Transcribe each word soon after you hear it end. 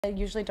They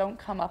usually don't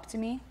come up to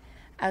me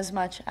as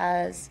much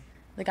as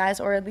the guys,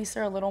 or at least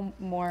they're a little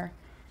more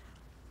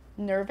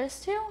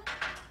nervous to.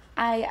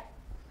 I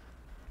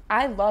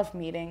love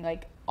meeting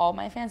like all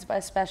my fans, but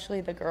especially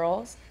the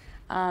girls.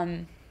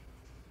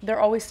 They're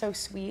always so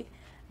sweet.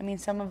 I mean,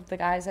 some of the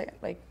guys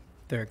they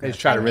just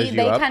try to riz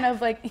you up. They kind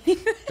of like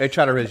they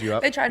try to riz you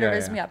up. They try to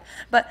riz me up,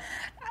 but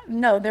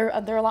no, they're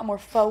a lot more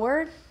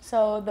forward.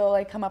 So they'll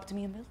like come up to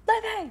me and be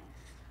like, "Hey,"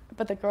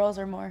 but the girls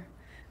are more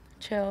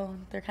chill.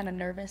 They're kind of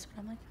nervous,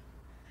 but I'm like,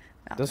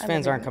 no, those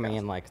fans aren't coming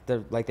in like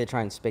they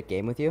try and spit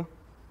game with you.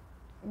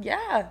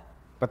 Yeah.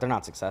 But they're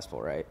not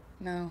successful, right?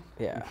 No.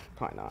 Yeah,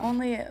 probably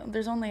not.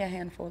 There's only a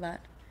handful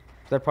that.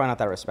 They're probably not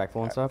that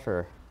respectful and stuff,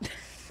 or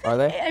are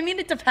they? I mean,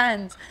 it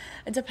depends.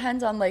 It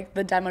depends on like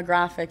the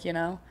demographic, you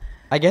know.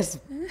 I guess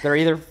they're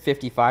either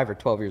 55 or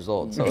 12 years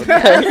old. So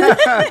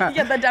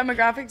yeah, the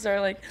demographics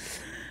are like,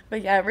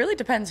 but yeah, it really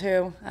depends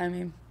who. I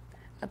mean,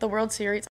 at the World Series.